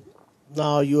Minister,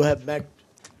 now you have met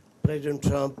President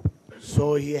Trump,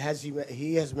 so he has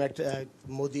met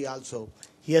Modi also.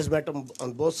 He has met him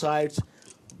on both sides,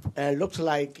 and looks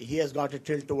like he has got a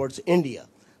tilt towards India.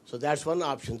 So that's one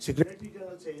option. Secretary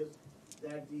General says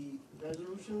that the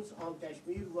resolutions on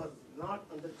Kashmir were not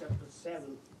under Chapter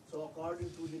 7. So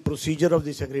according to the procedure of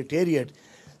the Secretariat,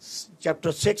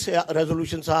 Chapter 6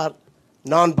 resolutions are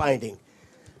non-binding.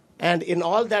 And in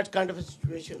all that kind of a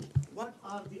situation, what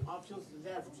are the options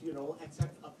left,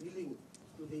 except appealing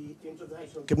to the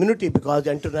international community? Because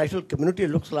the international community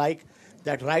looks like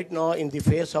that right now, in the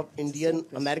face of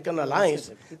Indian-American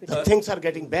alliance, things are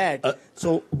getting bad.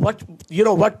 So what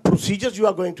procedures you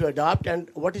are going to adopt, and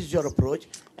what is your approach,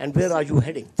 and where are you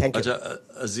heading? Thank you.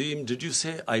 Azim, did you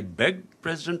say I begged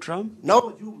President Trump?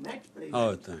 No, you met President.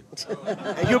 Oh, thanks.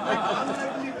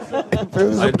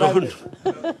 I don't.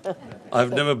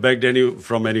 I've never begged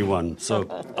from anyone. So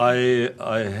I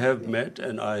have met,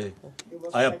 and I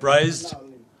apprised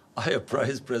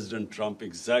President Trump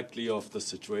exactly of the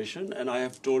situation, and I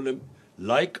have told him,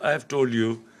 like I have told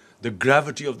you, the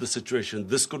gravity of the situation.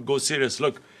 This could go serious.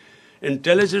 Look,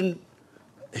 intelligent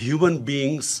human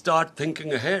beings start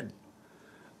thinking ahead.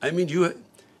 I mean,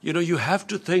 you have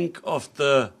to think of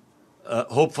the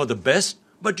hope for the best,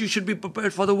 but you should be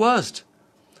prepared for the worst.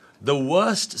 The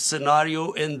worst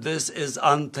scenario in this is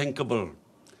unthinkable.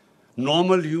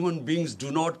 Normal human beings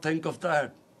do not think of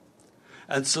that.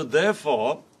 And so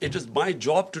therefore, it is my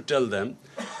job to tell them,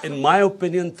 in my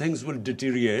opinion, things will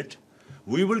deteriorate.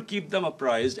 We will keep them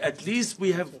apprised. At least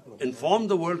we have informed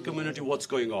the world community what's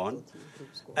going on.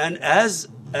 And as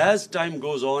time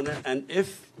goes on, and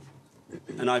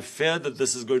I fear that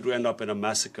this is going to end up in a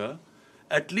massacre,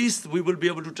 at least we will be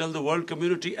able to tell the world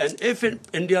community. And if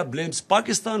India blames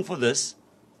Pakistan for this,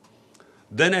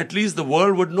 then at least the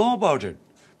world would know about it.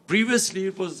 Previously,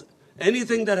 it was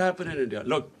anything that happened in India.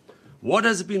 Look, what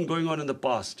has been going on in the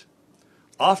past?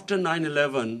 After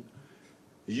 9/11,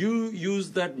 you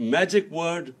used that magic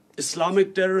word,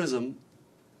 Islamic terrorism,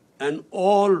 and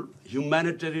all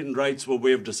humanitarian rights were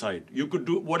waved aside. You could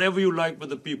do whatever you like with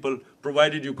the people,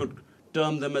 provided you could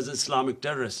term them as Islamic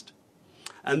terrorists.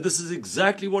 And this is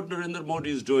exactly what Narendra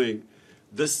Modi is doing.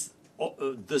 This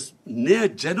near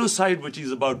genocide which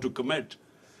he's about to commit,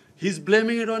 he's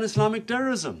blaming it on Islamic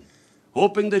terrorism,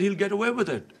 hoping that he'll get away with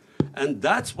it. And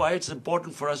that's why it's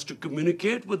important for us to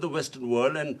communicate with the Western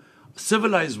world and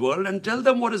civilized world and tell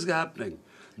them what is happening.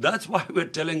 That's why we're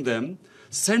telling them,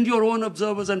 send your own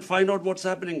observers and find out what's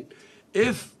happening.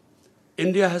 If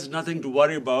India has nothing to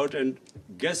worry about, and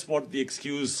guess what the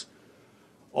excuse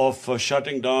of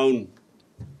shutting down,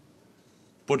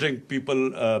 putting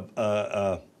people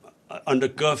under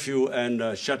curfew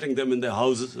and shutting them in their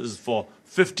houses for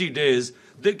 50 days,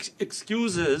 the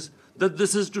excuse is that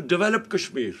this is to develop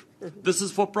Kashmir. This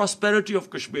is for prosperity of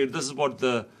Kashmir. This is what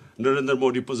the Narendra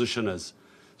Modi position is.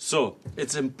 So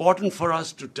it's important for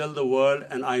us to tell the world,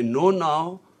 and I know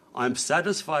now, I'm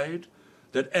satisfied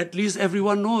that at least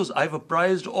everyone knows. I've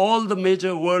apprised all the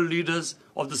major world leaders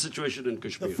of the situation in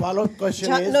Kashmir. The follow-up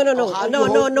question is... No,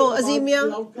 Azimia.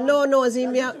 No,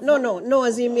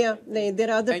 Azimia. No, there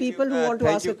are other people who want to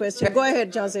ask a question. Go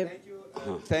ahead, Jazeb.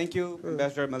 Thank you,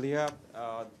 Ambassador Malia.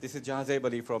 This is Jazeb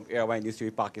Ali from Airline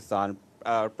Industry, Pakistan.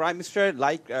 Prime Minister,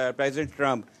 like President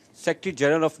Trump, Secretary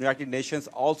General of the United Nations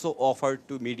also offered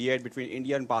to mediate between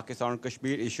India and Pakistan on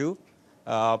Kashmir issue.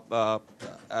 On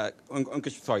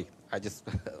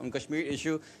Kashmir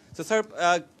issue. So, sir,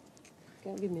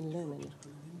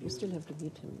 you still have to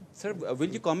beat him. Sir, will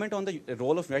you comment on the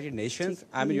role of United Nations?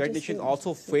 I mean, United Nations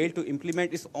also failed to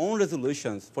implement its own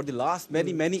resolutions for the last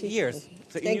many years.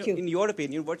 So, in your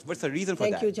opinion, what's the reason for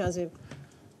that? Thank you, Jazeb.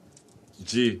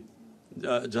 Ji,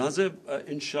 Jazeb,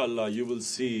 inshallah, you will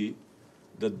see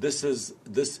that this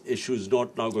issue is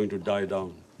not now going to die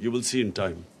down. You will see in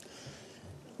time.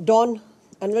 Don,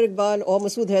 Anwar Iqbal or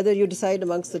Masood Haider, you decide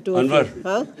amongst the two Anwar. of you.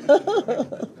 Huh?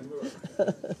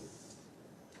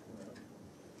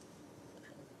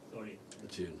 Sorry.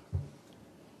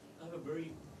 I have a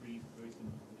very brief, very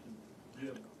simple question.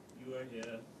 You are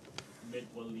here, met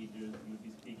world leaders, you'll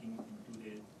be speaking in 2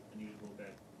 days, and you'll go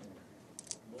back.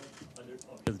 What other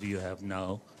options do you have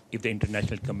now if the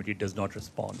international committee does not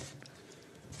respond?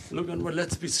 Look, Anwar,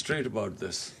 let's be straight about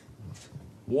this.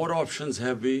 What options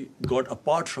have we got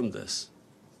apart from this?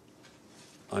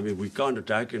 I mean, we can't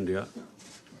attack India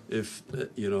if,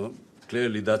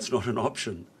 clearly that's not an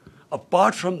option.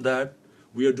 Apart from that,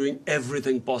 we are doing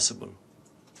everything possible.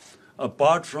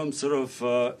 Apart from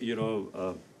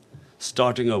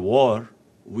starting a war,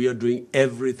 we are doing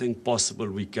everything possible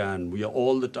we can. We are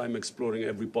all the time exploring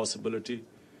every possibility.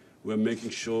 We're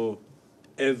making sure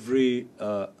every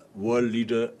world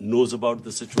leader knows about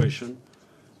the situation.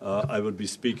 I will be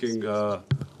speaking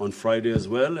on Friday as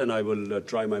well, and I will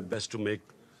try my best to make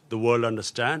the world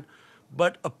understand.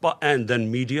 And then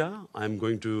media, I'm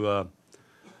going to...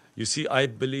 you see, I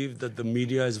believe that the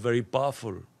media is very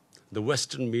powerful. The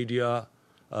Western media,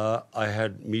 I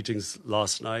had meetings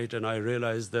last night, and I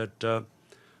realized that a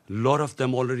lot of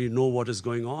them already know what is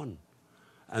going on.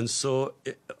 And so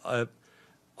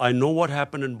I know what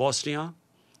happened in Bosnia.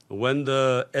 When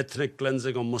the ethnic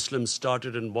cleansing of Muslims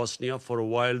started in Bosnia, for a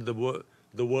while the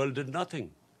world did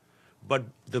nothing. But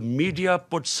the media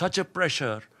put such a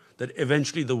pressure that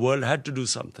eventually the world had to do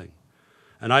something.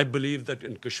 And I believe that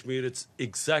in Kashmir, it's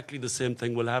exactly the same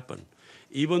thing will happen.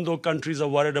 Even though countries are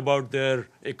worried about their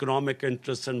economic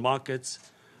interests and markets,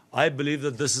 I believe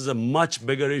that this is a much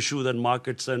bigger issue than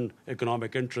markets and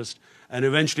economic interest. And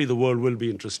eventually the world will be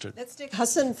interested. Let's take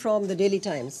Hassan from the Daily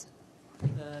Times.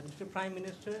 Mr. Prime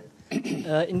Minister,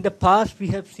 in the past we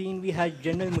have seen we had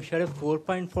General Musharraf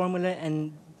 4-point formula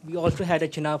and we also had a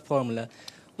Chenab formula.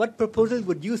 What proposal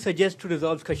would you suggest to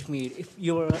resolve Kashmir if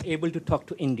you were able to talk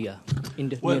to India in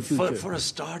the near future? For a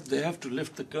start, they have to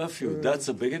lift the curfew. That's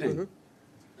the beginning.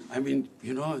 I mean,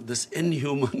 this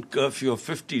inhuman curfew of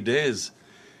 50 days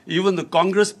Even the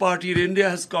Congress party in India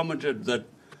has commented that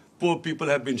poor people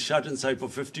have been shut inside for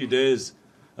 50 days.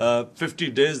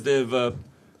 50 days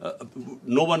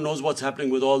no one knows what's happening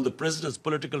with all the prisoners,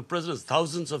 political prisoners,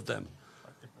 thousands of them.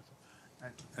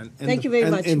 Thank you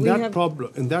very much. In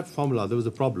that formula, there was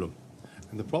a problem.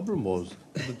 And the problem was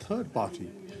that the third party,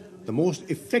 the most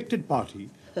affected party,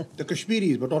 the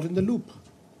Kashmiris, were not in the loop.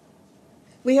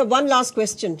 We have one last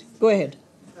question. Go ahead.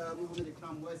 Muhammad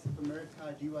Ikram, Voice of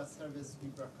America, U.S. service, we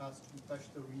broadcast to touch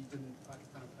the region,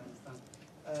 Pakistan, Afghanistan.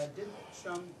 Did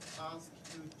Trump ask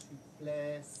you to play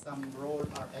some role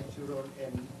or active role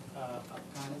in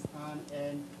Afghanistan?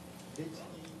 And did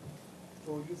he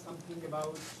told you something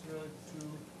about to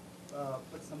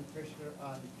put some pressure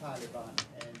on Taliban?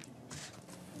 And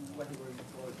what were you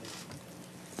told him?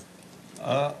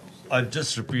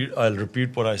 I'll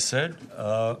repeat what I said.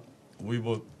 We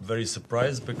were very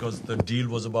surprised because the deal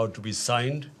was about to be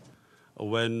signed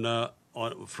when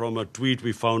from a tweet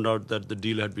we found out that the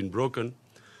deal had been broken.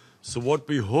 So what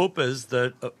we hope is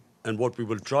that, and what we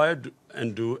will try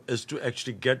and do, is to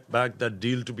actually get back that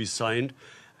deal to be signed.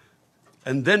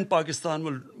 And then Pakistan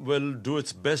will do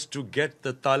its best to get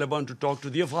the Taliban to talk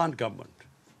to the Afghan government.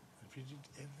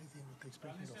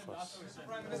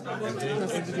 We're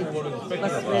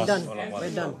done.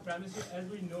 We're done. As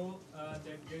we know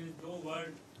that there is no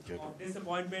word of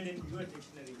disappointment in your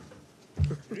dictionary.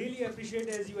 Really appreciate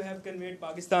as you have conveyed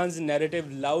Pakistan's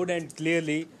narrative loud and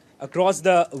clearly across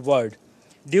the world.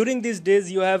 During these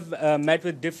days, you have met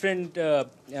with different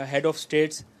head of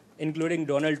states, including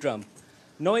Donald Trump.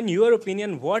 Now, in your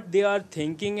opinion, what they are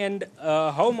thinking and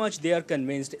how much they are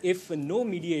convinced? If no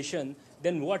mediation,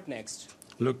 then what next?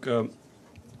 Look,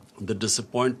 the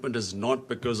disappointment is not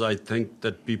because I think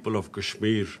that people of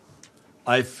Kashmir,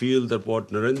 I feel that what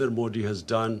Narendra Modi has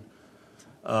done,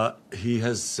 he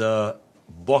has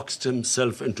boxed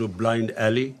himself into a blind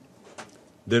alley.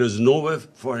 There is nowhere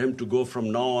for him to go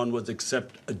from now onwards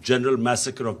except a general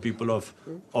massacre of people of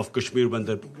Kashmir when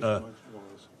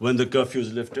the curfew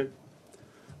is lifted.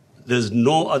 There's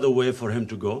no other way for him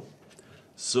to go.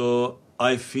 So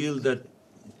I feel that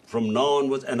from now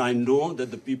onwards, and I know that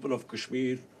the people of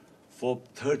Kashmir for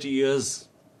 30 years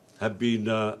have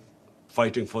been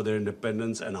fighting for their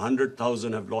independence, and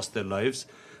 100,000 have lost their lives.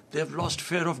 They have lost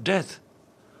fear of death.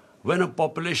 When a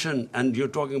population, and you're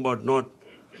talking about not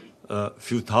a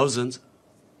few thousands,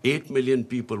 8 million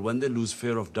people, when they lose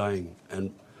fear of dying,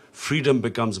 and freedom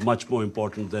becomes much more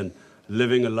important than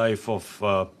living a life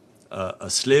of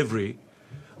slavery,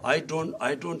 I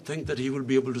don't think that he will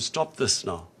be able to stop this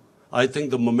now. I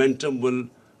think the momentum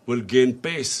will gain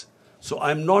pace. So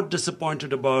I'm not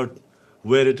disappointed about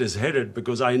where it is headed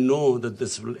because I know that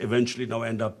this will eventually now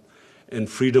end up in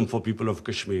freedom for people of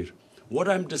Kashmir. What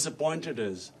I'm disappointed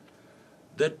is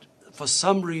that for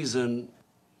some reason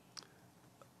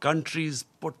countries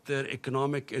put their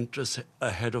economic interests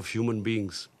ahead of human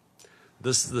beings.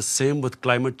 This is the same with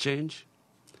climate change.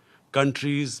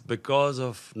 Countries, because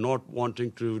of not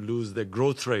wanting to lose their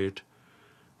growth rate,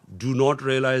 do not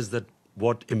realize that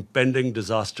what impending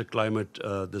disaster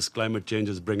this climate change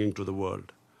is bringing to the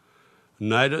world.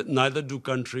 Neither do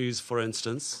countries, for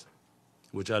instance,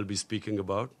 which I'll be speaking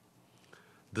about,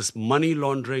 this money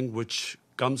laundering which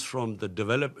comes from the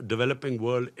developing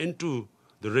world into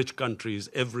the rich countries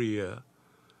every year.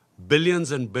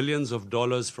 Billions and billions of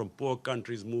dollars from poor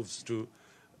countries moves to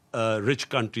rich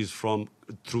countries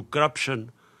through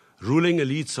corruption, ruling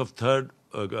elites of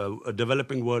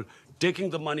developing world, taking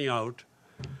the money out.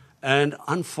 And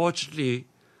unfortunately,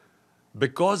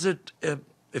 because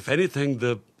if anything,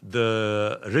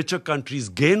 the richer countries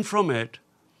gain from it,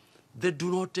 they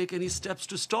do not take any steps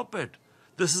to stop it.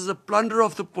 This is a plunder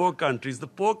of the poor countries. The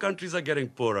poor countries are getting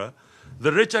poorer.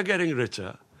 The rich are getting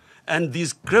richer. And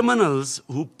these criminals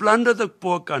who plunder the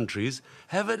poor countries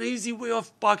have an easy way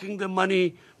of parking their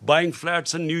money, buying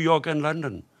flats in New York and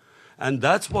London. And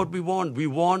that's what we want. We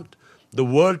want the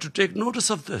world to take notice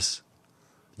of this.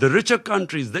 The richer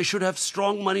countries, they should have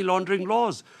strong money laundering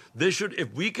laws. They should,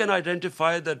 if we can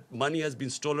identify that money has been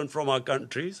stolen from our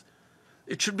countries,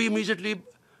 it should be immediately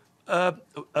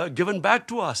given back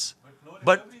to us.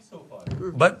 But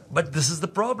this is the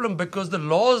problem because the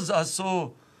laws are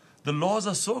so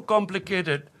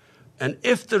complicated, and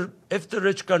if the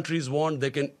rich countries want,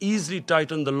 they can easily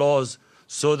tighten the laws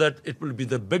so that it will be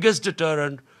the biggest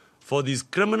deterrent for these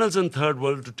criminals in third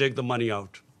world to take the money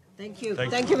out. Thank you.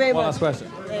 Thank you very much. Last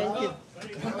question. Thank you.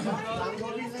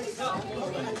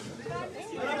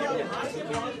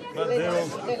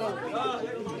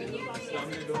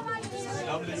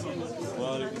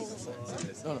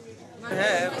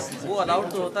 है वो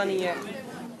allowed तो होता नहीं है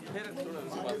फिर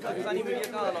Pakistani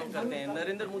media कहाँ allow करते हैं?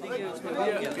 नरेंद्र मोदी के उसमें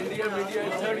इंडिया मीडिया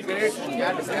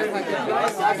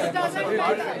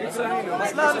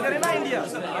मसला हल करे ना इंडिया।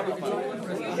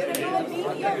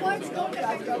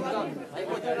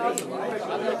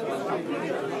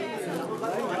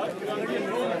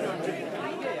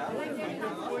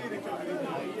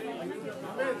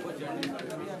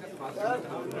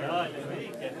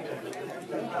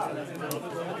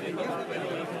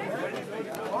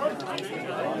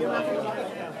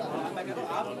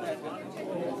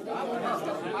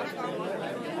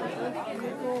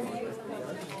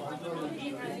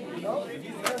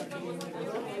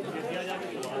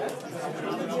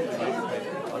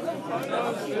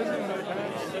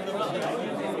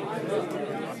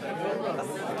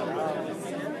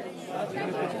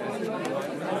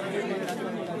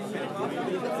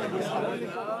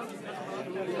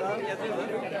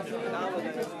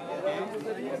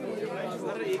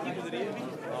 एक ही गुजरी है,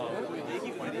 एक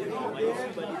ही पॉइंट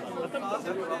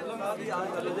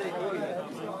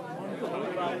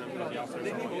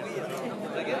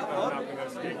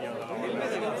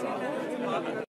है।